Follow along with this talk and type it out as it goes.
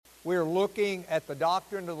we're looking at the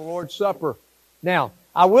doctrine of the Lord's Supper. Now,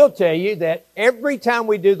 I will tell you that every time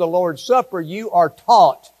we do the Lord's Supper, you are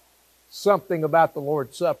taught something about the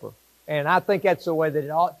Lord's Supper. And I think that's the way that it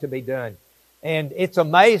ought to be done. And it's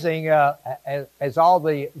amazing, as all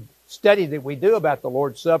the study that we do about the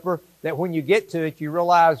Lord's Supper, that when you get to it, you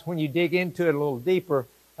realize when you dig into it a little deeper,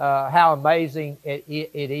 how amazing it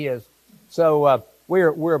is. So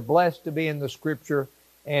we're blessed to be in the Scripture,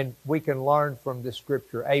 and we can learn from the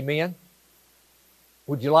Scripture. Amen?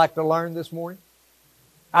 Would you like to learn this morning?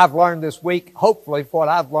 I've learned this week. Hopefully, what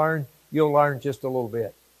I've learned, you'll learn just a little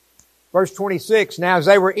bit. Verse 26, now as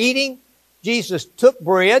they were eating, Jesus took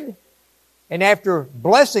bread, and after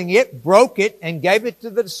blessing it, broke it, and gave it to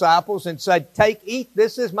the disciples, and said, take, eat,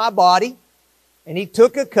 this is my body. And he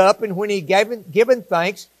took a cup, and when he given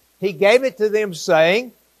thanks, he gave it to them,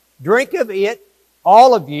 saying, drink of it,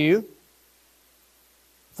 all of you,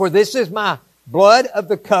 for this is my blood of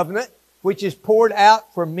the covenant, which is poured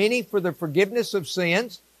out for many for the forgiveness of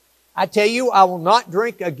sins. I tell you, I will not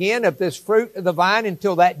drink again of this fruit of the vine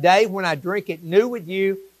until that day when I drink it new with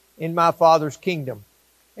you in my Father's kingdom.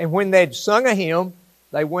 And when they'd sung a hymn,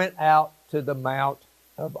 they went out to the Mount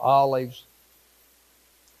of Olives.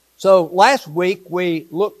 So last week we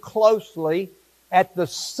looked closely at the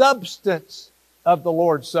substance of the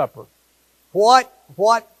Lord's Supper. What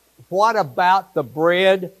about the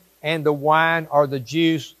bread and the wine or the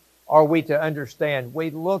juice are we to understand?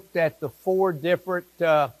 We looked at the four different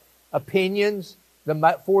opinions,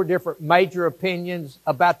 the four different major opinions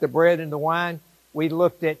about the bread and the wine. We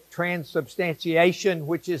looked at transubstantiation,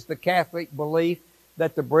 which is the Catholic belief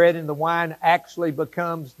that the bread and the wine actually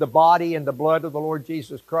becomes the body and the blood of the Lord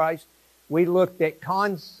Jesus Christ. We looked at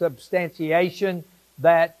consubstantiation,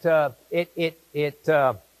 that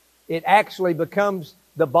it actually becomes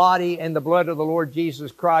the body and the blood of the Lord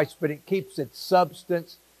Jesus Christ, but it keeps its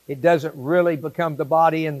substance. It doesn't really become the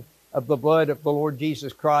body and of the blood of the Lord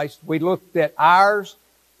Jesus Christ. We looked at ours.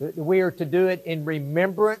 We are to do it in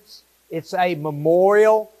remembrance. It's a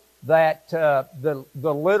memorial that the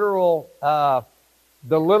literal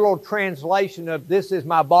translation of this is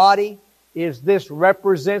my body is this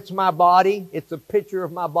represents my body. It's a picture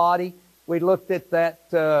of my body. We looked at that.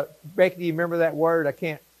 Becky, do you remember that word? I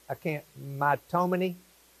can't. Mitomony.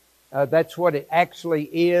 That's what it actually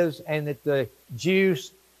is, and that the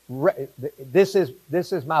juice. This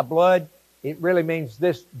is my blood. It really means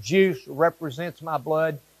this juice represents my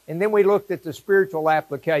blood. And then we looked at the spiritual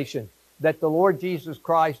application, that the Lord Jesus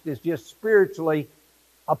Christ is just spiritually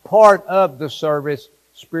a part of the service,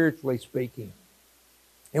 spiritually speaking.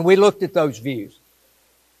 And we looked at those views.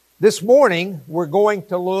 This morning, we're going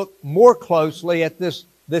to look more closely at this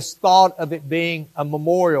thought of it being a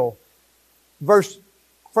memorial. 1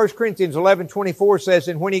 Corinthians 11:24 says,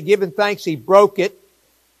 and when he given thanks, he broke it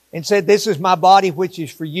and said, this is my body which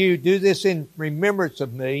is for you. Do this in remembrance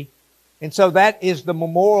of me. And so that is the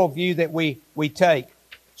memorial view that we take.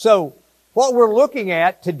 So what we're looking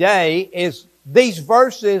at today is these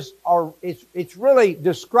verses it's really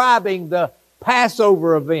describing the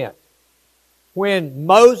Passover event. When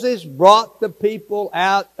Moses brought the people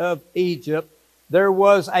out of Egypt, there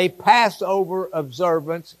was a Passover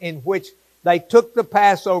observance in which they took the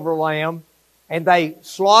Passover lamb and they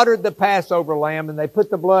slaughtered the Passover lamb and they put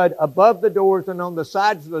the blood above the doors and on the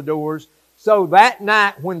sides of the doors. So that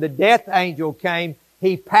night when the death angel came,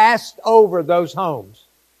 he passed over those homes.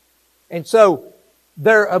 And so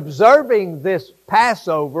they're observing this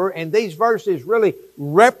Passover, and these verses really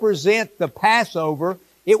represent the Passover.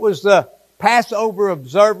 It was the Passover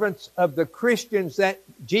observance of the Christians that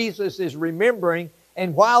Jesus is remembering.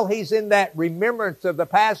 And while he's in that remembrance of the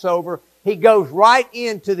Passover, he goes right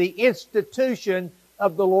into the institution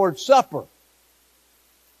of the Lord's Supper.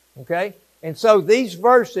 Okay? And so these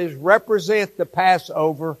verses represent the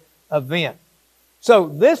Passover event. So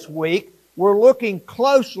this week, we're looking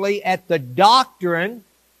closely at the doctrine,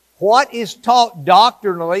 what is taught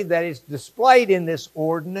doctrinally that is displayed in this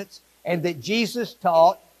ordinance, and that Jesus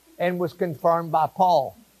taught and was confirmed by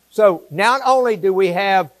Paul. So not only do we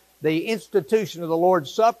have the institution of the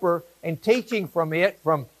Lord's Supper and teaching from it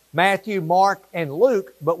from Matthew, Mark, and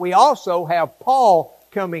Luke, but we also have Paul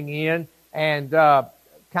coming in and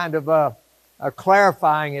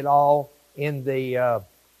clarifying it all in the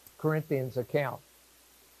Corinthians account.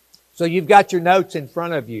 So you've got your notes in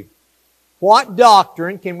front of you. What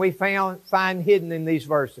doctrine can we find hidden in these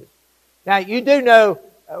verses? Now, you do know,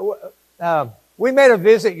 we made a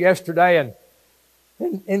visit yesterday,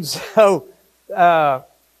 and so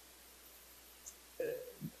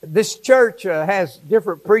this church has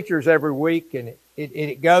different preachers every week, and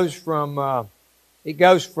it goes from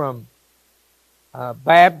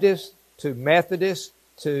Baptist to Methodist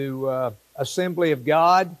to Assembly of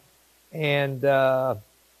God, and I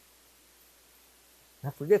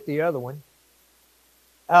forget the other one.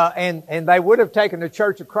 And they would have taken the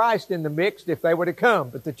Church of Christ in the mix if they would have come,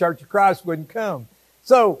 but the Church of Christ wouldn't come.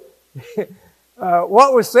 So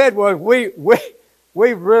what was said was,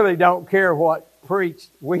 we really don't care what preached.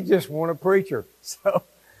 We just want a preacher. So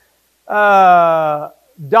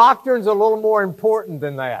doctrine's a little more important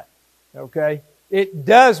than that. Okay? It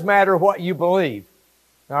does matter what you believe.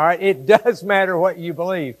 All right? It does matter what you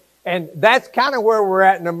believe. And that's kind of where we're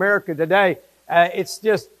at in America today. It's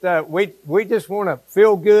just, we just want to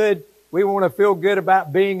feel good. We want to feel good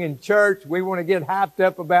about being in church. We want to get hyped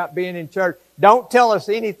up about being in church. Don't tell us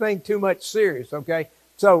anything too much serious, okay?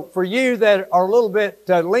 So for you that are a little bit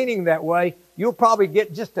leaning that way, you'll probably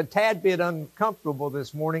get just a tad bit uncomfortable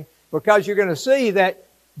this morning because you're going to see that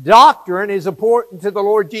doctrine is important to the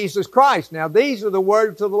Lord Jesus Christ. Now, these are the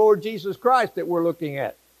words of the Lord Jesus Christ that we're looking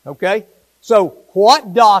at, okay? So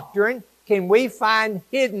what doctrine can we find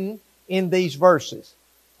hidden in these verses?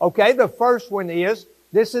 Okay, the first one is,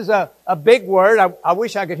 this is a big word. I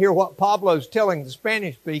wish I could hear what Pablo's telling the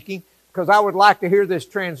Spanish speaking, because I would like to hear this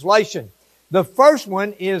translation. The first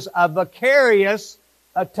one is a vicarious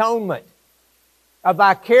atonement. A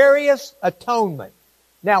vicarious atonement.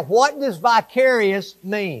 Now, what does vicarious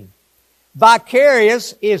mean?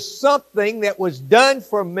 Vicarious is something that was done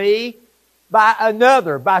for me by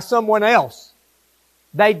another, by someone else.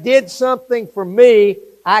 They did something for me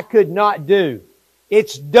I could not do.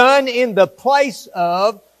 It's done in the place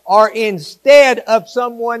of or instead of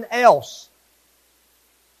someone else.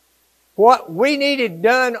 What we needed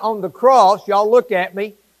done on the cross, y'all look at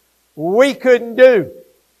me, we couldn't do.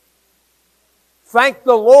 Thank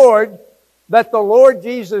the Lord that the Lord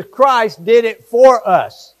Jesus Christ did it for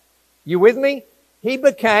us. You with me? He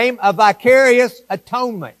became a vicarious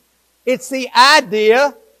atonement. It's the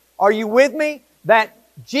idea, are you with me, that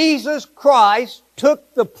Jesus Christ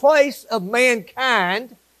took the place of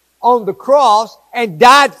mankind on the cross and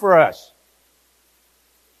died for us.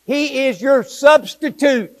 He is your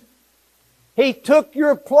substitute. He took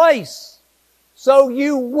your place so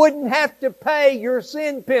you wouldn't have to pay your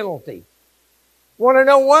sin penalty. Want to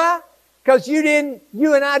know why? Because you and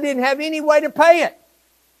I didn't have any way to pay it.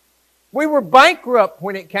 We were bankrupt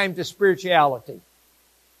when it came to spirituality.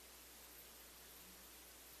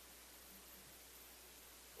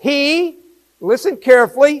 He, listen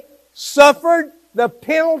carefully, suffered the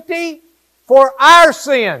penalty for our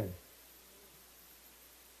sin.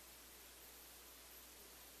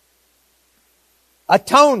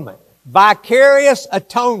 Atonement. Vicarious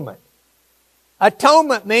atonement.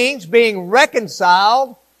 Atonement means being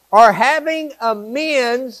reconciled or having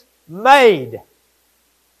amends made.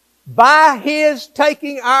 By His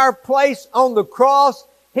taking our place on the cross,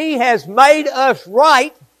 He has made us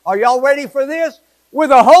right. Are y'all ready for this? With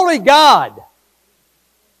a holy God.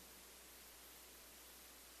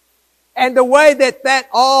 And the way that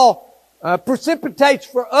all precipitates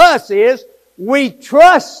for us is we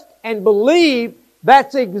trust and believe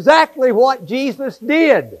that's exactly what Jesus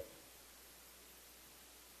did.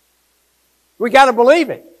 We got to believe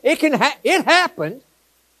it. It happened,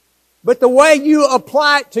 but the way you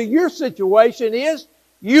apply it to your situation is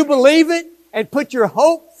you believe it and put your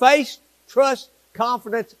hope, faith, trust,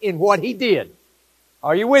 confidence in what He did.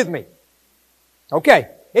 Are you with me? Okay.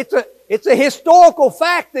 It's a historical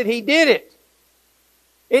fact that He did it.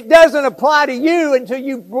 It doesn't apply to you until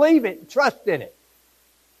you believe it and trust in it.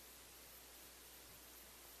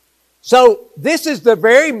 So this is the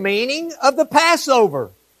very meaning of the Passover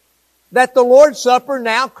that the Lord's Supper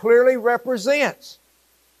now clearly represents.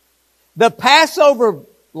 The Passover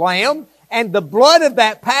lamb and the blood of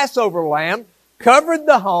that Passover lamb covered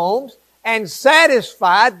the homes and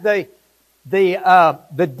satisfied the death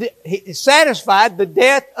of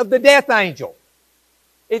the death angel.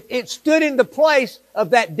 It stood in the place of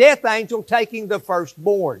that death angel taking the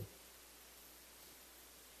firstborn.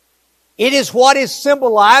 It is what is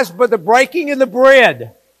symbolized by the breaking of the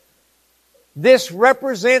bread. This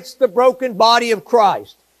represents the broken body of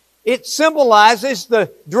Christ. It symbolizes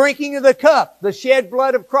the drinking of the cup, the shed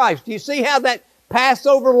blood of Christ. Do you see how that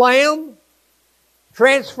Passover lamb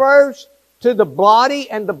transfers to the body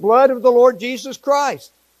and the blood of the Lord Jesus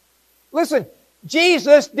Christ? Listen,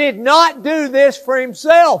 Jesus did not do this for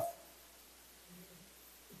Himself.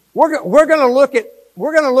 We're going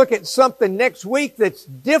to look at something next week that's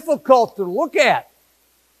difficult to look at.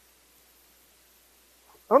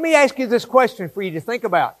 Let me ask you this question for you to think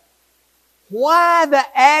about. Why the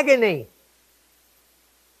agony?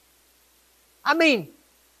 I mean,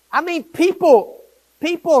 people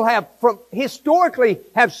People historically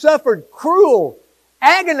have suffered cruel,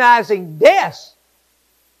 agonizing deaths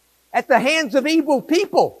at the hands of evil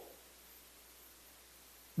people.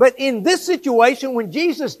 But in this situation, when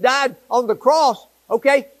Jesus died on the cross,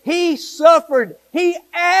 okay, He suffered, He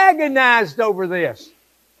agonized over this.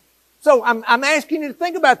 So I'm asking you to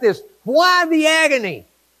think about this. Why the agony?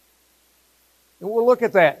 And we'll look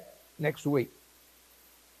at that next week.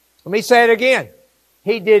 Let me say it again.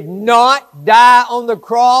 He did not die on the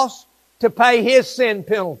cross to pay His sin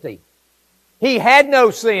penalty. He had no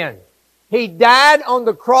sin. He died on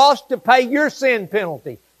the cross to pay your sin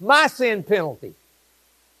penalty, my sin penalty.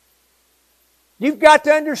 You've got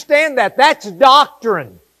to understand that. That's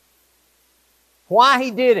doctrine. Why He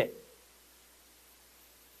did it.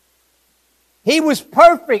 He was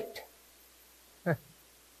perfect.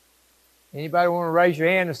 Anybody want to raise your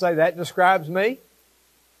hand and say, that describes me?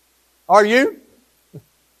 Are you?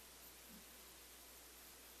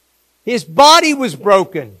 His body was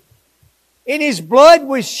broken, and His blood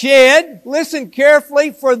was shed, listen carefully,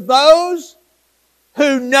 for those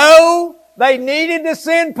who know they needed the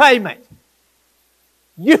sin payment.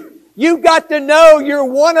 You got to know you're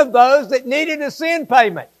one of those that needed a sin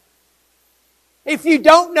payment. If you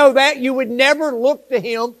don't know that, you would never look to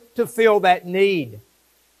Him to fill that need.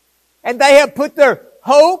 And they have put their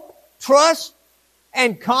hope, trust,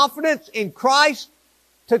 and confidence in Christ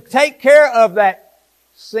to take care of that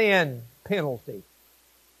sin penalty.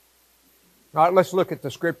 All right, let's look at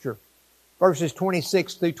the Scripture. Verses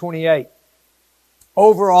 26 through 28.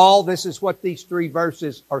 Overall, this is what these three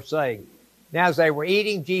verses are saying. Now as they were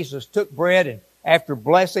eating, Jesus took bread and after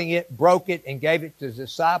blessing it, broke it and gave it to His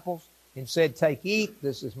disciples and said, "Take, eat,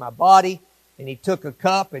 this is my body." And He took a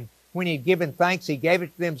cup, and when He had given thanks, He gave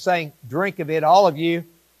it to them, saying, "Drink of it, all of you.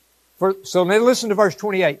 So now listen to verse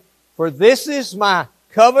 28. For this is my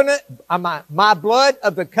covenant, my blood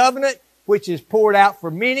of the covenant, which is poured out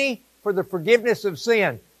for many for the forgiveness of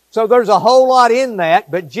sin." So there's a whole lot in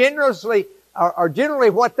that, but generally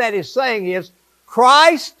what that is saying is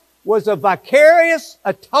Christ was a vicarious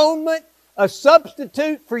atonement, a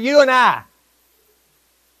substitute for you and I.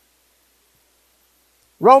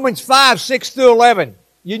 Romans 5, 6 through 11.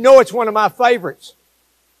 You know it's one of my favorites.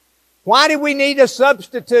 Why did we need a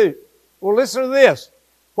substitute? Well, listen to this.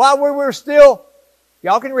 While we were still,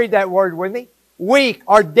 y'all can read that word with me, weak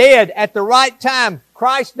or dead at the right time,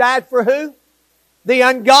 Christ died for who? The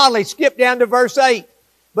ungodly. Skip down to verse 8.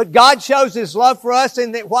 But God shows His love for us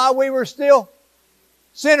in that while we were still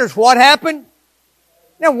sinners, what happened?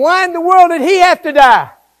 Now, why in the world did He have to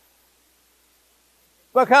die?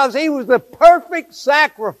 Because He was the perfect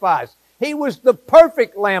sacrifice. He was the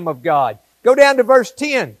perfect Lamb of God. Go down to verse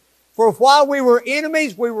 10. For while we were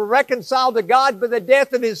enemies, we were reconciled to God by the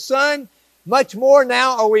death of His Son. Much more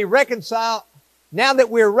now are we reconciled. Now that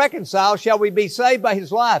we are reconciled, shall we be saved by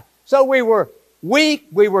His life. So we were weak,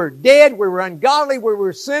 we were dead, we were ungodly, we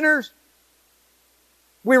were sinners.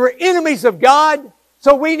 We were enemies of God.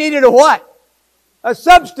 So we needed a what? A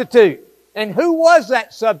substitute. And who was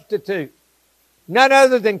that substitute? None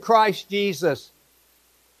other than Christ Jesus.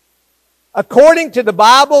 According to the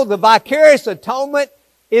Bible, the vicarious atonement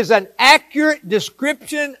is an accurate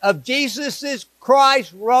description of Jesus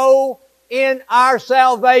Christ's role in our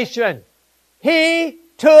salvation. He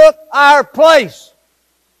took our place.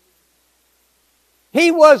 He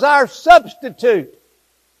was our substitute.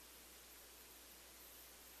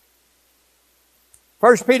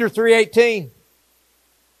 1 Peter 3:18.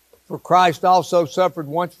 For Christ also suffered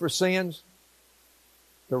once for sins,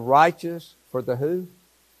 the righteous for the who?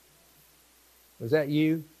 Was that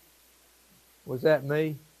you? Was that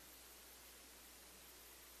me?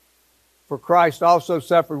 For Christ also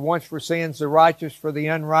suffered once for sins, the righteous for the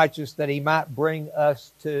unrighteous, that He might bring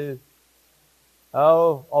us to...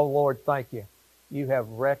 Oh Lord, thank you. You have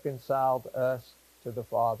reconciled us to the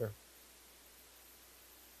Father.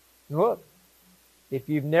 Look, if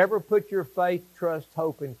you've never put your faith, trust,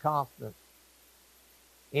 hope, and confidence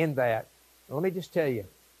in that, let me just tell you,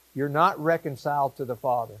 you're not reconciled to the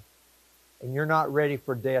Father, and you're not ready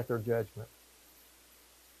for death or judgment.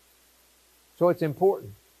 So it's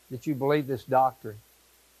important that you believe this doctrine,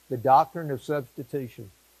 the doctrine of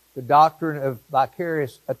substitution, the doctrine of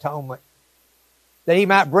vicarious atonement, that He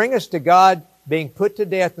might bring us to God, being put to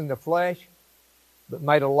death in the flesh, but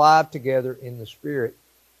made alive together in the Spirit.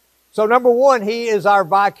 So number one, He is our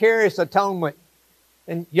vicarious atonement.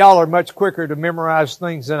 And y'all are much quicker to memorize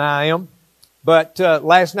things than I am. But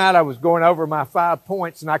last night I was going over my 5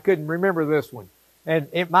 points and I couldn't remember this one. And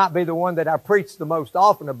it might be the one that I preach the most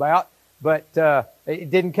often about, but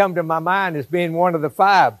it didn't come to my mind as being one of the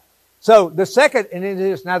 5. So the second, and it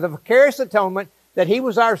is, now the vicarious atonement that He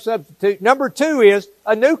was our substitute. Number two is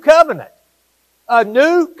a new covenant. A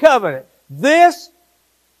new covenant. This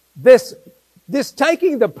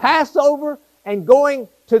taking the Passover and going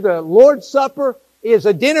to the Lord's Supper is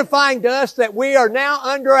identifying to us that we are now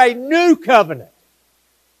under a new covenant.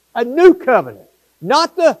 A new covenant.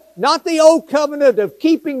 Not the old covenant of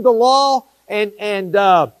keeping the law and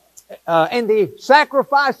the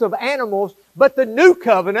sacrifice of animals, but the new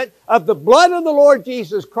covenant of the blood of the Lord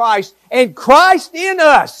Jesus Christ and Christ in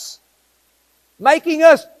us, making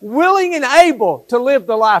us willing and able to live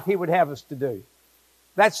the life He would have us to do.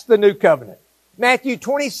 That's the new covenant. Matthew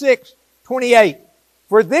 26:28.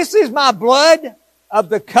 For this is my blood of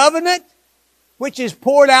the covenant, which is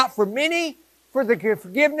poured out for many for the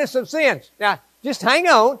forgiveness of sins. Now, just hang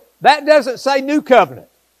on. That doesn't say new covenant.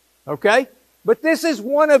 Okay? But this is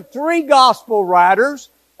one of three gospel writers,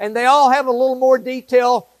 and they all have a little more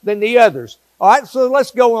detail than the others. All right, so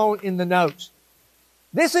let's go on in the notes.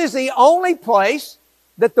 This is the only place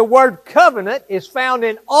that the word covenant is found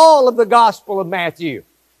in all of the Gospel of Matthew.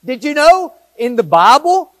 Did you know in the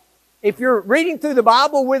Bible, if you're reading through the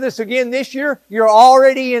Bible with us again this year, you're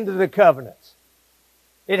already into the covenants.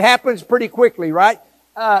 It happens pretty quickly, right?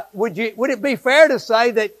 Would it be fair to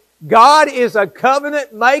say that God is a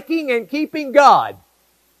covenant making and keeping God?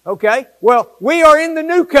 Okay? Well, we are in the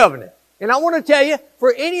new covenant. And I want to tell you,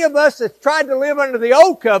 for any of us that's tried to live under the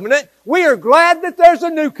old covenant, we are glad that there's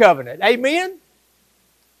a new covenant. Amen?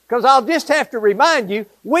 Because I'll just have to remind you,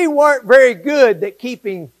 we weren't very good at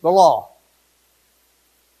keeping the law.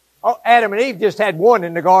 Oh, Adam and Eve just had one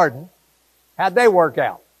in the garden. How'd they work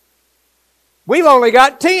out? We've only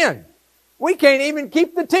got 10. We can't even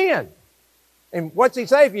keep the 10. And what's He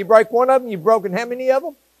say? If you break one of them, you've broken how many of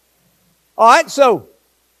them? All right, so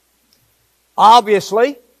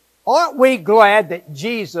obviously, aren't we glad that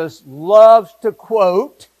Jesus loves to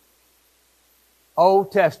quote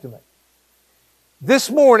Old Testament?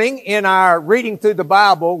 This morning in our reading through the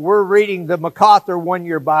Bible, we're reading the MacArthur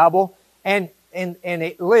One-Year Bible, and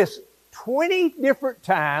it lists 20 different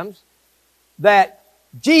times that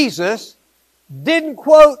Jesus didn't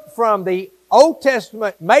quote from the Old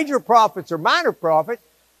Testament major prophets or minor prophets,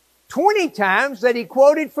 20 times that He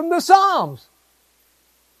quoted from the Psalms.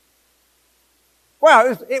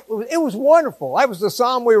 Wow, it was wonderful. That was the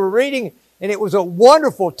Psalm we were reading, and it was a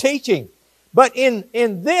wonderful teaching. But in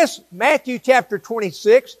this Matthew chapter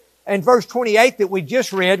 26 and verse 28 that we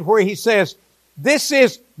just read, where He says, this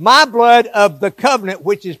is my blood of the covenant,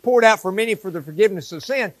 which is poured out for many for the forgiveness of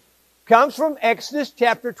sin, comes from Exodus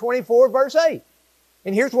chapter 24, verse 8.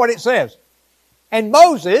 And here's what it says. And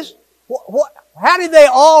Moses, how did they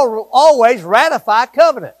always ratify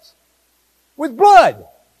covenants? With blood.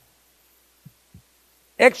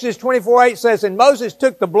 Exodus 24:8 says, and Moses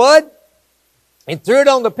took the blood and threw it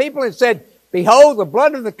on the people and said, behold, the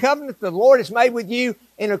blood of the covenant the Lord has made with you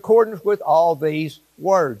in accordance with all these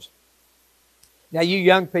words. Now, you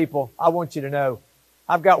young people, I want you to know,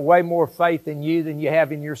 I've got way more faith in you than you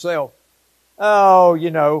have in yourself. Oh,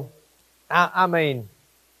 you know, I mean,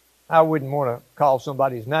 I wouldn't want to call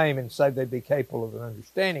somebody's name and say they'd be capable of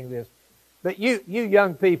understanding this. But you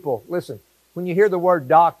young people, listen, when you hear the word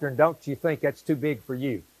doctrine, don't you think that's too big for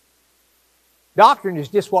you? Doctrine is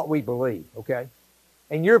just what we believe, okay?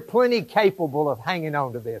 And you're plenty capable of hanging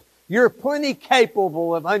on to this. You're plenty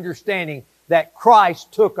capable of understanding that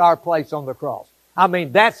Christ took our place on the cross. I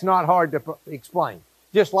mean, that's not hard to explain.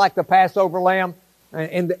 Just like the Passover lamb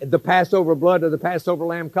and the Passover blood of the Passover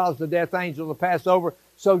lamb caused the death angel to pass over,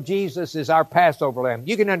 so Jesus is our Passover lamb.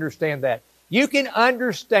 You can understand that. You can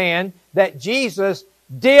understand that Jesus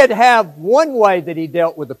did have one way that He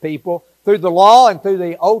dealt with the people through the law and through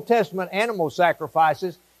the Old Testament animal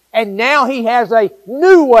sacrifices. And now He has a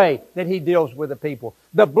new way that He deals with the people.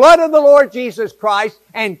 The blood of the Lord Jesus Christ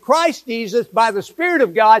and Christ Jesus by the Spirit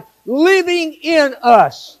of God living in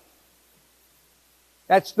us.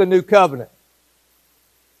 That's the new covenant.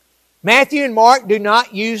 Matthew and Mark do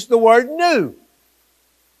not use the word new.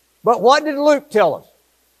 But what did Luke tell us?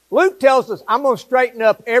 Luke tells us, I'm going to straighten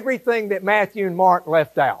up everything that Matthew and Mark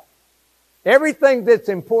left out. Everything that's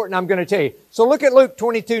important, I'm going to tell you. So look at Luke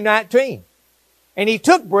 22:19. And He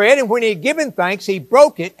took bread, and when He had given thanks, He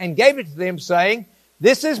broke it and gave it to them, saying,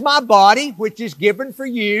 this is my body, which is given for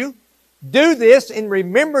you. Do this in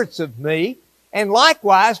remembrance of me. And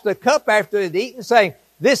likewise, the cup after it had eaten, saying,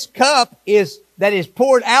 this cup that is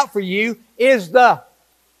poured out for you is the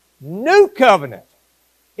new covenant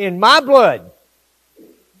in my blood.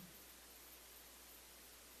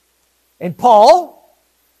 And Paul,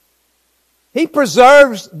 he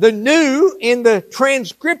preserves the new in the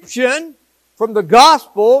transcription from the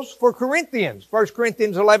Gospels for Corinthians. 1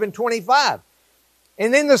 Corinthians 11:25.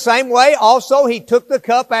 And in the same way, also, He took the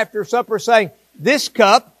cup after supper, saying, this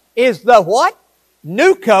cup is the what?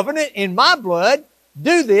 New covenant in my blood.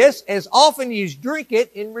 Do this as often as you drink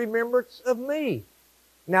it in remembrance of me.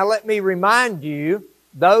 Now let me remind you,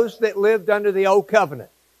 those that lived under the old covenant,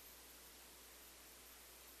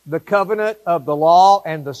 the covenant of the law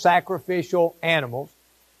and the sacrificial animals,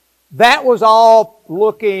 that was all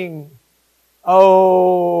looking,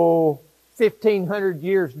 1,500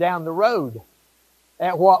 years down the road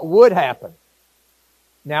at what would happen.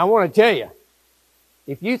 Now I want to tell you,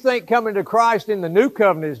 if you think coming to Christ in the new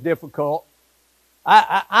covenant is difficult,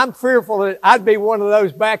 I'm fearful that I'd be one of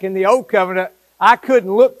those back in the old covenant. I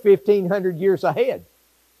couldn't look 1,500 years ahead.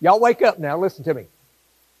 Y'all wake up now. Listen to me.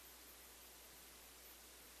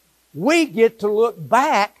 We get to look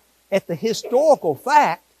back at the historical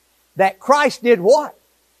fact that Christ did what?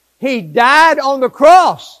 He died on the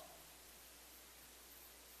cross.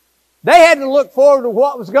 They had to look forward to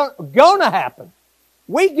what was going to happen.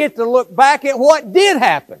 We get to look back at what did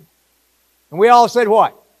happen. And we all said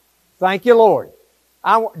what? Thank you, Lord.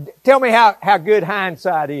 Tell me how good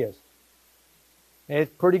hindsight is.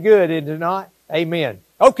 It's pretty good, is it not? Amen.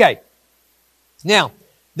 Okay. Now,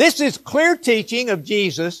 this is clear teaching of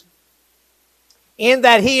Jesus in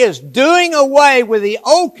that He is doing away with the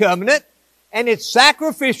old covenant and its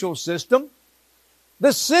sacrificial system,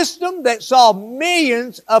 the system that saw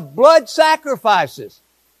millions of blood sacrifices.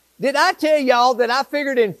 Did I tell y'all that I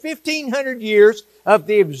figured in 1,500 years of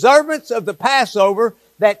the observance of the Passover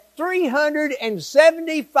that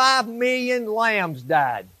 375 million lambs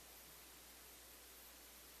died?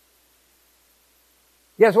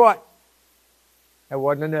 Guess what? That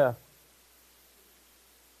wasn't enough.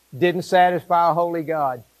 Didn't satisfy a holy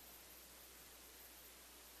God.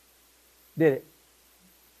 Did it?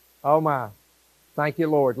 Oh my. Thank you,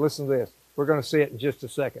 Lord. Listen to this. We're going to see it in just a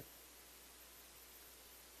second.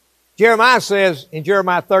 Jeremiah says in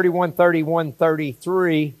Jeremiah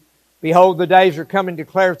 31:33, behold, the days are coming,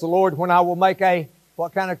 declares the Lord, when I will make a,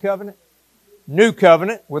 what kind of covenant? New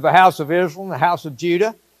covenant with the house of Israel and the house of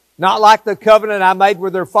Judah. Not like the covenant I made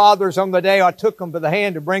with their fathers on the day I took them by the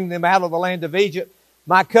hand to bring them out of the land of Egypt.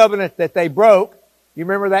 My covenant that they broke. You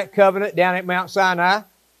remember that covenant down at Mount Sinai?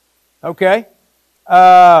 Okay.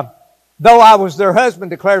 Though I was their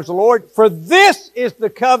husband, declares the Lord, for this is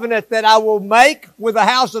the covenant that I will make with the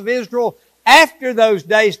house of Israel after those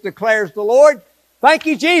days, declares the Lord. Thank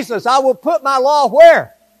you, Jesus. I will put my law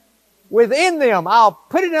where? Within them. I'll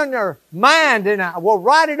put it on their mind and I will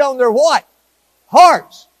write it on their what?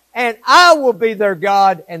 Hearts. And I will be their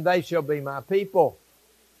God and they shall be my people.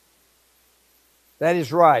 That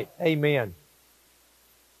is right. Amen.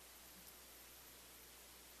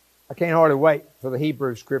 I can't hardly wait for the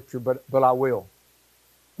Hebrew scripture, but I will.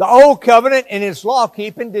 The old covenant and its law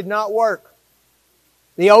keeping did not work.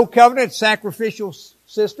 The old covenant sacrificial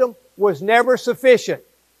system was never sufficient.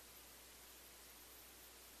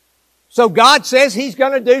 So God says He's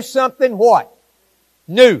going to do something what?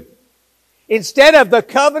 New. Instead of the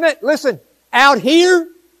covenant, listen, out here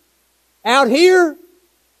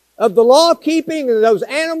of the law keeping and those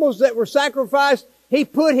animals that were sacrificed, He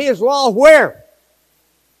put His law where?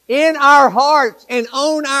 In our hearts and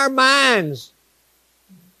on our minds.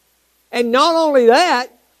 And not only that,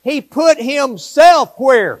 He put Himself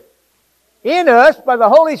where? In us by the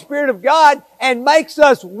Holy Spirit of God and makes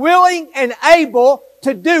us willing and able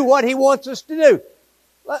to do what He wants us to do.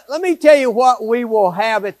 Let me tell you what we will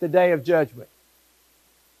have at the day of judgment.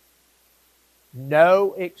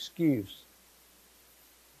 No excuse.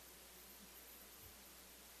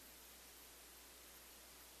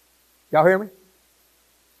 Y'all hear me?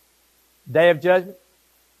 Day of judgment.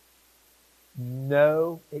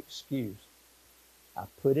 No excuse. I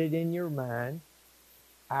put it in your mind.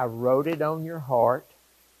 I wrote it on your heart.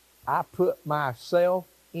 I put myself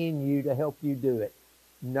in you to help you do it.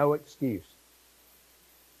 No excuse.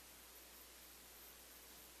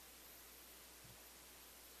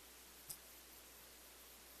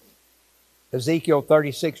 Ezekiel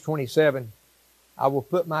 36:27. I will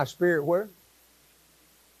put my spirit where?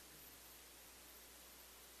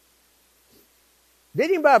 Did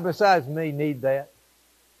anybody besides me need that?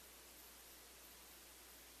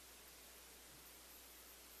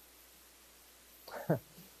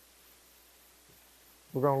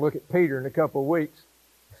 We're going to look at Peter in a couple of weeks.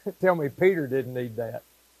 Tell me Peter didn't need that.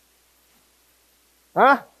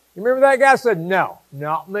 Huh? You remember that guy said, no,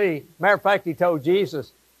 not me. Matter of fact, he told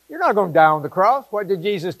Jesus, you're not going to die on the cross. What did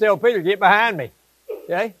Jesus tell Peter? Get behind me.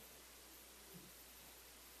 Okay?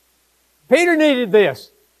 Peter needed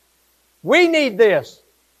this. We need this.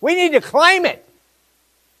 We need to claim it.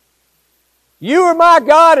 You are my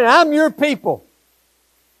God and I'm your people.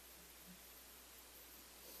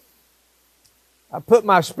 I put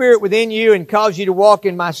my spirit within you and cause you to walk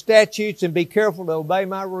in my statutes and be careful to obey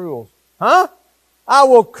my rules. Huh? I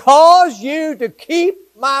will cause you to keep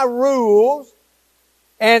my rules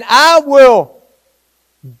and I will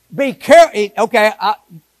be careful. Okay,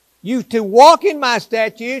 you to walk in my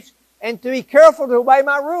statutes and to be careful to obey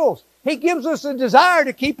my rules. He gives us a desire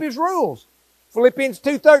to keep His rules. Philippians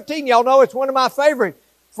 2:13, y'all know it's one of my favorites.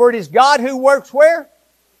 For it is God who works where?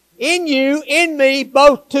 In you, in me,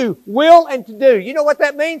 both to will and to do. You know what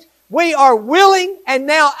that means? We are willing and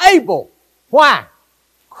now able. Why?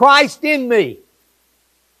 Christ in me.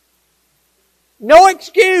 No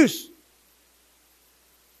excuse.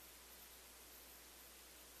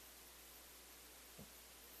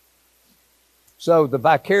 So the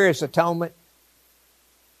vicarious atonement,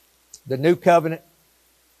 the new covenant.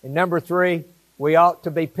 And number 3, we ought to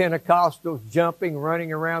be Pentecostals, jumping,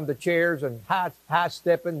 running around the chairs and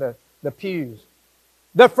high-stepping the pews.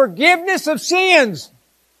 The forgiveness of sins.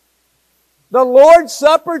 The Lord's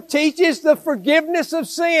Supper teaches the forgiveness of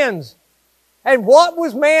sins. And what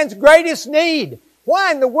was man's greatest need?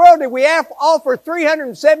 Why in the world did we offer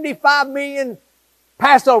 375 million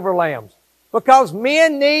Passover lambs? Because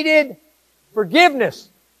men needed forgiveness.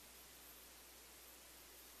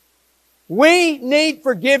 We need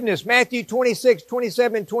forgiveness. Matthew 26,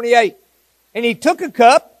 27, 28. And He took a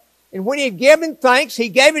cup, and when He had given thanks, He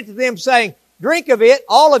gave it to them, saying, drink of it,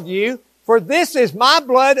 all of you, for this is my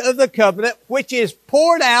blood of the covenant, which is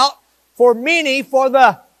poured out for many for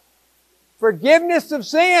the forgiveness of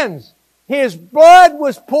sins. His blood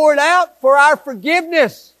was poured out for our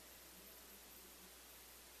forgiveness.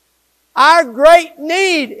 Our great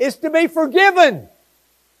need is to be forgiven.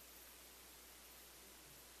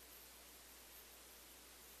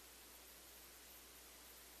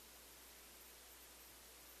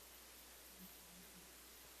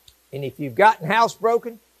 And if you've gotten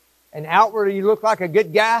housebroken and outwardly you look like a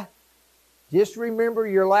good guy, just remember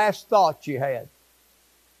your last thoughts you had.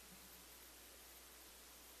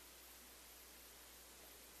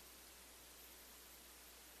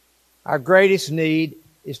 Our greatest need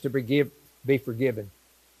is to be forgiven.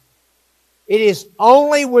 It is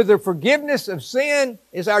only with the forgiveness of sin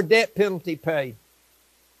is our debt penalty paid.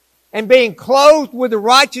 And being clothed with the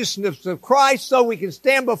righteousness of Christ so we can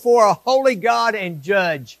stand before a holy God and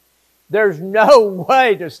judge. There's no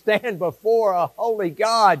way to stand before a holy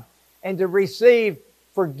God and to receive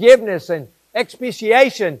forgiveness and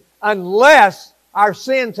expiation unless our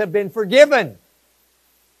sins have been forgiven.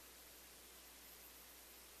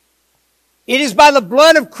 It is by the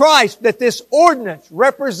blood of Christ that this ordinance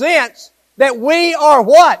represents that we are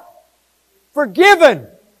what? Forgiven.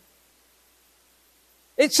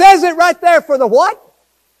 It says it right there for the what?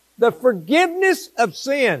 The forgiveness of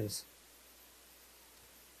sins.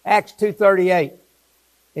 Acts 2:38.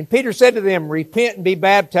 And Peter said to them, repent and be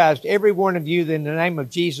baptized, every one of you, in the name of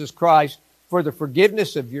Jesus Christ, for the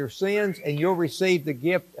forgiveness of your sins, and you'll receive the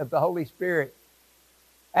gift of the Holy Spirit.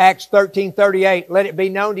 Acts 13:38. Let it be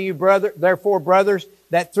known to you, therefore, brothers,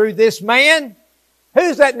 that through this man,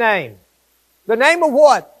 who's that name? The name of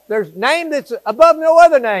what? There's a name that's above no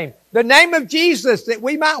other name. The name of Jesus, that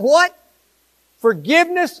we might what?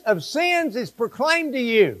 Forgiveness of sins is proclaimed to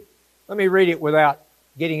you. Let me read it without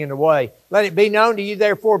getting in the way. Let it be known to you,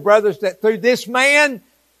 therefore, brothers, that through this man,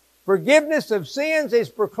 forgiveness of sins is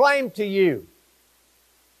proclaimed to you.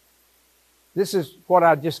 This is what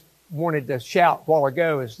I just wanted to shout a while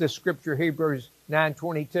ago, is this scripture, Hebrews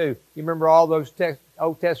 9:22. You remember all those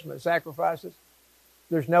Old Testament sacrifices?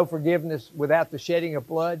 There's no forgiveness without the shedding of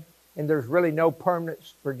blood, and there's really no permanent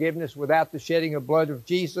forgiveness without the shedding of blood of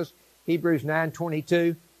Jesus. Hebrews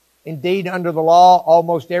 9:22. Indeed, under the law,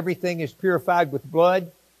 almost everything is purified with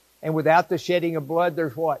blood, and without the shedding of blood,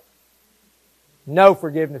 there's what? No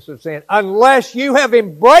forgiveness of sin. Unless you have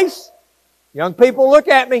embraced, young people, look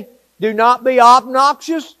at me, do not be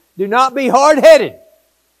obnoxious, do not be hard-headed.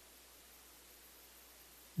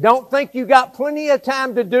 Don't think you got plenty of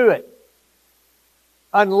time to do it.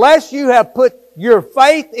 Unless you have put your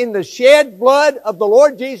faith in the shed blood of the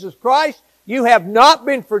Lord Jesus Christ, you have not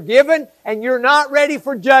been forgiven and you're not ready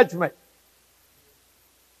for judgment.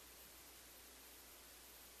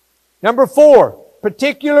 Number 4,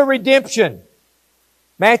 particular redemption.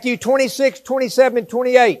 Matthew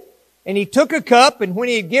 26:27-28. And He took a cup, and when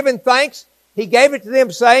He had given thanks, He gave it to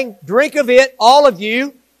them, saying, drink of it, all of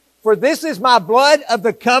you, for this is my blood of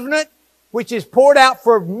the covenant, which is poured out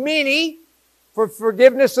for many for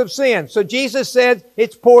forgiveness of sins. So Jesus said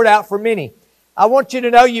it's poured out for many. I want you to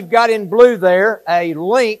know you've got in blue there a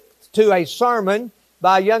link to a sermon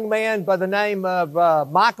by a young man by the name of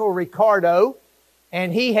Michael Ricardo.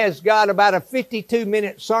 And he has got about a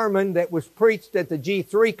 52-minute sermon that was preached at the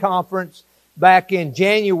G3 conference back in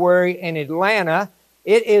January in Atlanta.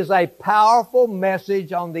 It is a powerful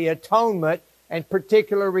message on the atonement and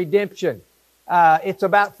particular redemption. It's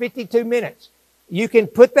about 52 minutes. You can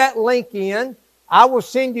put that link in. I will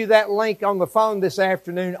send you that link on the phone this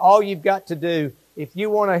afternoon. All you've got to do, if you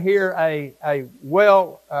want to hear a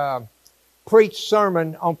preached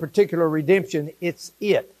sermon on particular redemption, it's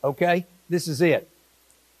it, okay? This is it.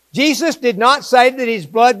 Jesus did not say that His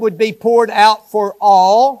blood would be poured out for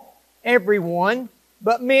all, everyone,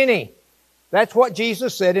 but many. That's what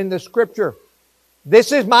Jesus said in the Scripture.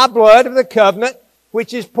 This is my blood of the covenant,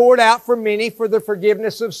 which is poured out for many for the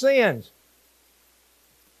forgiveness of sins.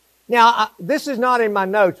 Now, this is not in my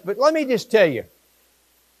notes, but let me just tell you,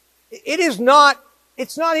 it's not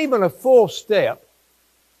even a full step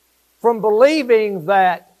from believing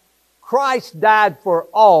that Christ died for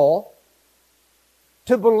all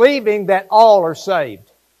to believing that all are saved.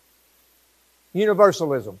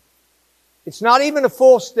 Universalism. It's not even a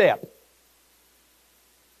full step.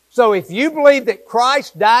 So if you believe that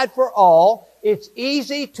Christ died for all, it's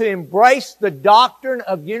easy to embrace the doctrine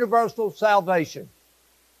of universal salvation.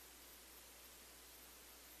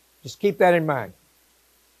 Just keep that in mind.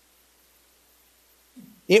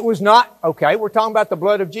 It was not, okay, we're talking about the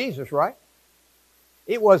blood of Jesus, right?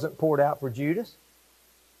 It wasn't poured out for Judas.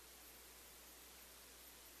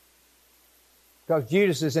 Because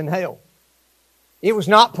Judas is in hell. It was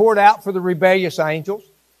not poured out for the rebellious angels.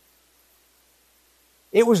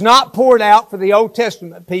 It was not poured out for the Old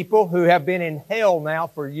Testament people who have been in hell now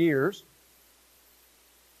for years.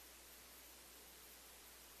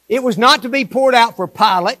 It was not to be poured out for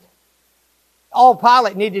Pilate. All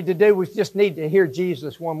Pilate needed to do was just need to hear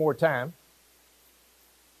Jesus one more time.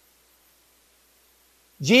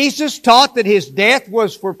 Jesus taught that His death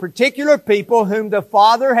was for particular people whom the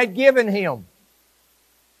Father had given Him.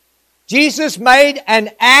 Jesus made an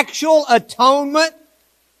actual atonement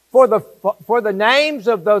for the names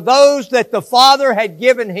of those that the Father had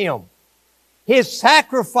given Him. His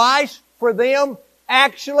sacrifice for them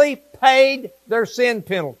actually paid their sin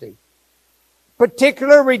penalty.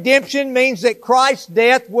 Particular redemption means that Christ's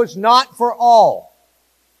death was not for all.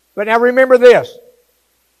 But now remember this.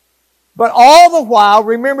 But all the while,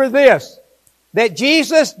 remember this, that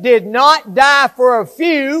Jesus did not die for a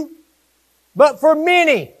few, but for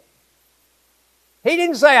many. He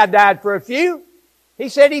didn't say, I died for a few. He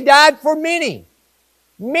said He died for many.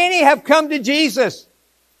 Many have come to Jesus.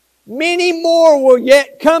 Many more will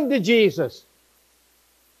yet come to Jesus.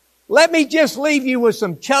 Let me just leave you with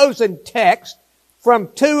some chosen text from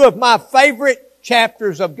two of my favorite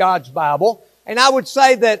chapters of God's Bible. And I would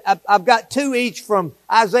say that I've got two each from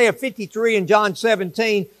Isaiah 53 and John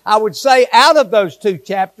 17. I would say out of those two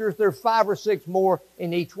chapters, there are 5 or 6 more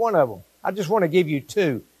in each one of them. I just want to give you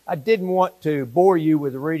two. I didn't want to bore you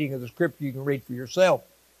with the reading of the Scripture. You can read for yourself.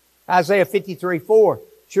 Isaiah 53:4.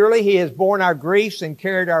 Surely He has borne our griefs and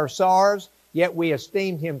carried our sorrows, yet we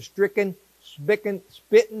esteemed Him stricken,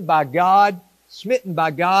 smitten by God,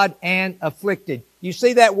 and afflicted. You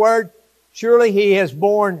see that word? Surely He has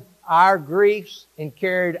borne our griefs and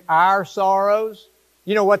carried our sorrows.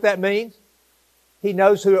 You know what that means? He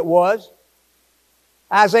knows who it was.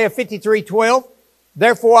 Isaiah 53:12.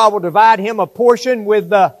 Therefore I will divide Him a portion with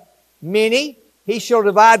the many. He shall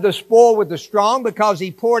divide the spoil with the strong, because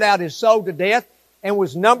He poured out His soul to death and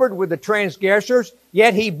was numbered with the transgressors.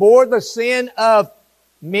 Yet He bore the sin of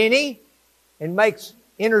many and makes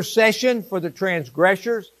intercession for the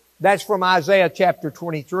transgressors. That's from Isaiah chapter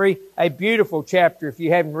 23, a beautiful chapter if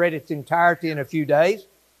you haven't read its entirety in a few days.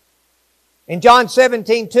 In John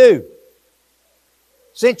 17:2,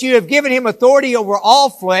 since you have given Him authority over all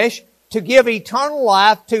flesh, to give eternal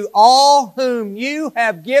life to all whom you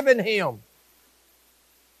have given Him.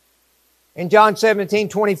 In John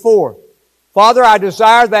 17:24, Father, I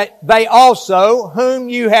desire that they also, whom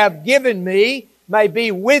you have given me, may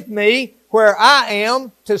be with me where I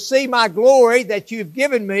am, to see my glory that you've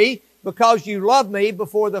given me, because you loved me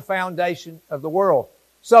before the foundation of the world.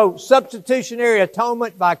 So, substitutionary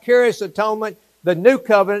atonement, vicarious atonement, the new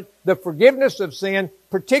covenant, the forgiveness of sin,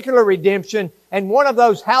 particular redemption, and one of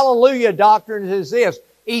those hallelujah doctrines is this,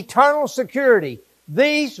 eternal security.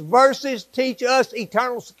 These verses teach us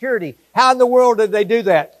eternal security. How in the world did they do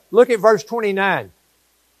that? Look at verse 29.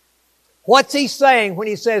 What's He saying when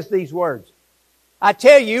He says these words? I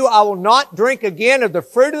tell you, I will not drink again of the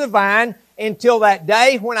fruit of the vine until that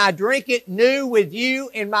day when I drink it new with you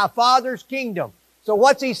in my Father's kingdom. So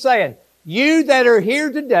what's He saying? You that are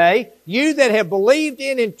here today, you that have believed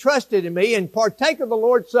in and trusted in me and partake of the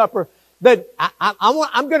Lord's Supper, that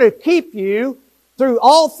I'm going to keep you through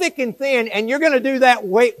all thick and thin, and you're going to do that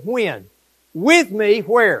when? With me,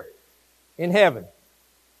 where? In heaven.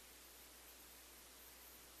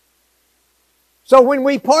 So when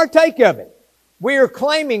we partake of it, we are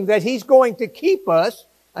claiming that He's going to keep us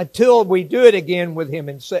until we do it again with Him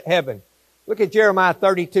in heaven. Look at Jeremiah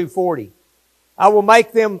 32:40. I will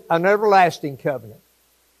make them an everlasting covenant,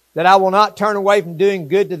 that I will not turn away from doing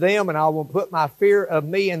good to them, and I will put my fear of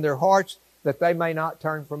me in their hearts, that they may not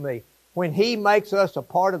turn from me. When He makes us a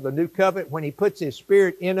part of the new covenant, when He puts His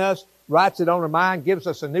Spirit in us, writes it on our mind, gives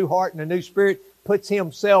us a new heart and a new spirit, puts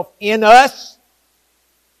Himself in us,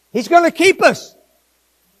 He's going to keep us.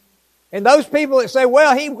 And those people that say,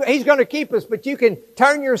 well, He's going to keep us, but you can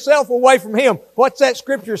turn yourself away from Him. What's that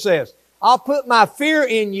scripture says? I'll put my fear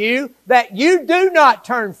in you that you do not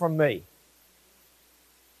turn from me.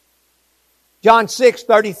 John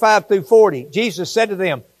 6:35-40. Jesus said to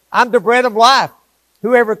them, I'm the bread of life.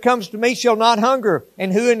 Whoever comes to me shall not hunger,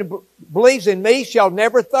 and who believes in me shall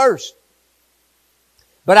never thirst.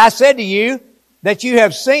 But I said to you that you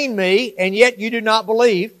have seen me, and yet you do not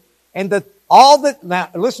believe. And now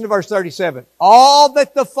listen to verse 37. All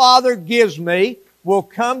that the Father gives me will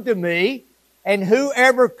come to me, and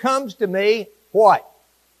whoever comes to me, what?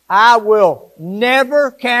 I will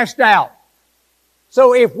never cast out.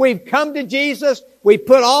 So if we've come to Jesus, we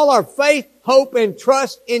put all our faith, hope, and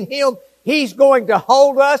trust in Him, He's going to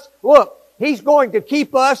hold us. Look, He's going to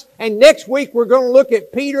keep us. And next week we're going to look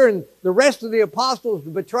at Peter and the rest of the apostles'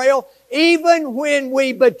 betrayal. Even when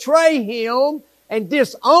we betray Him and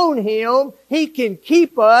disown Him, He can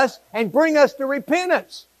keep us and bring us to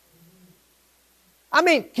repentance. I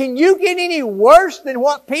mean, can you get any worse than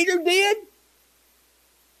what Peter did?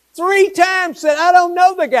 3 times said, I don't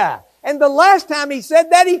know the guy. And the last time he said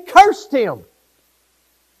that, he cursed him.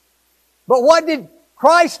 But what did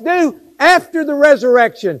Christ do after the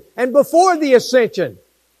resurrection and before the ascension?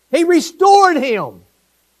 He restored him.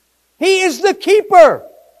 He is the keeper.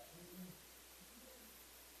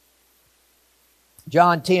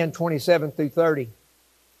 John 10:27-30.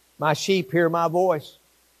 My sheep hear my voice,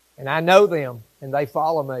 and I know them, and they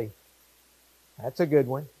follow me. That's a good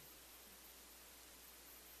one.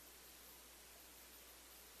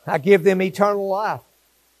 I give them eternal life,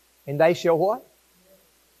 and they shall what?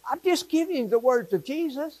 I'm just giving you the words of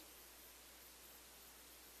Jesus.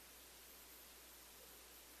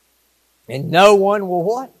 And no one will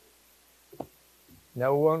what?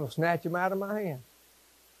 No one will snatch them out of my hand.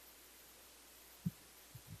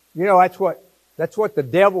 You know, that's what the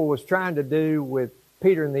devil was trying to do with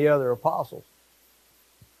Peter and the other apostles.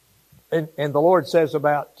 And the Lord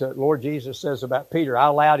Jesus says about Peter, I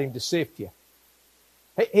allowed him to sift you.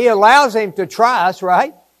 He allows him to try us,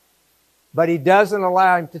 right? But He doesn't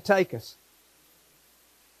allow him to take us.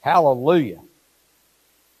 Hallelujah.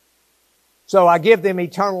 So I give them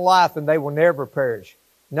eternal life, and they will never perish.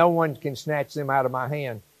 No one can snatch them out of my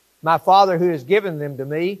hand. My Father who has given them to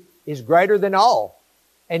me is greater than all,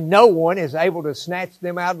 and no one is able to snatch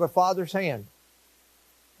them out of the Father's hand.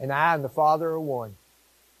 And I and the Father are one.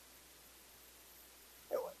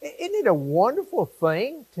 Isn't it a wonderful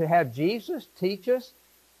thing to have Jesus teach us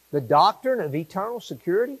the doctrine of eternal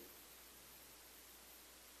security?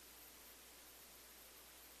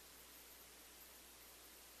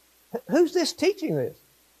 Who's this teaching this?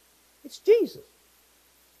 It's Jesus.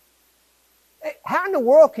 How in the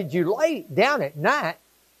world could you lay down at night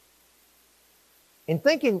and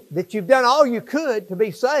thinking that you've done all you could to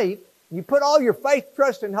be saved, you put all your faith,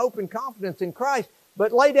 trust, and hope and confidence in Christ,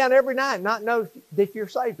 but lay down every night and not know if you're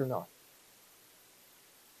saved or not?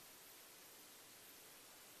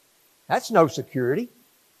 That's no security.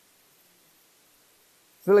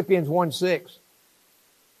 Philippians 1:6.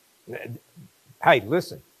 Hey,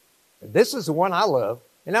 listen. This is the one I love.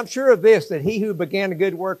 And I'm sure of this, that He who began a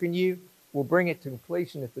good work in you will bring it to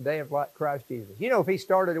completion at the day of Christ Jesus. You know, if He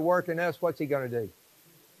started a work in us, what's He going to do?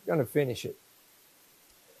 He's going to finish it.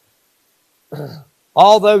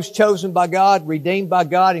 All those chosen by God, redeemed by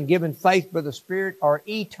God, and given faith by the Spirit are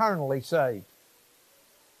eternally saved.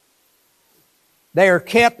 They are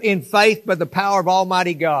kept in faith by the power of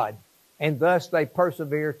Almighty God, and thus they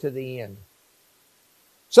persevere to the end.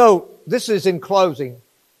 So, this is in closing.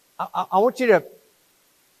 I want you to,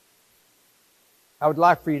 I would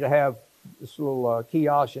like for you to have this little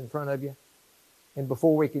kiosk in front of you. And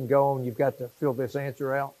before we can go on, you've got to fill this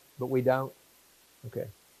answer out, but we don't. Okay.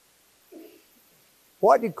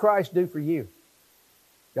 What did Christ do for you?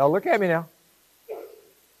 Y'all look at me now.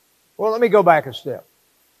 Well, let me go back a step.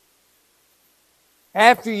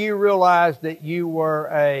 After you realized that you were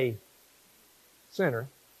a sinner,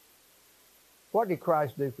 what did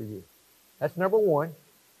Christ do for you? That's number one.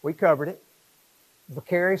 We covered it.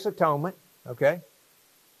 vicarious atonement. Okay?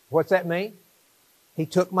 What's that mean? He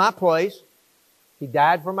took my place. He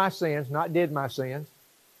died for my sins, not did my sins.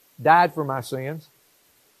 Died for my sins.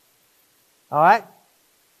 All right?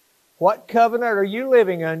 What covenant are you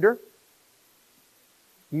living under?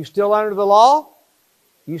 You still under the law?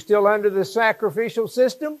 You still under the sacrificial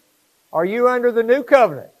system? Are you under the new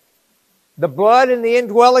covenant? The blood and the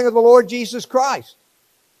indwelling of the Lord Jesus Christ.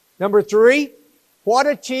 Number 3, what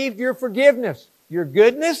achieved your forgiveness? Your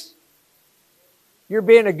goodness? You're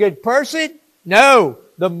being a good person? No,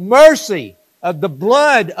 the mercy of the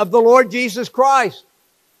blood of the Lord Jesus Christ.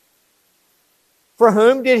 For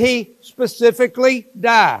whom did He specifically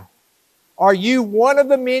die? Are you one of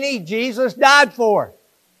the many Jesus died for?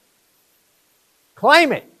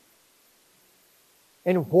 Claim it.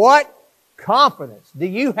 And what confidence do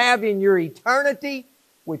you have in your eternity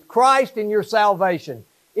with Christ and your salvation?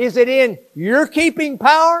 Is it in your keeping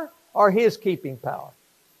power or His keeping power?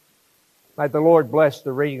 May the Lord bless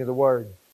the reading of the Word.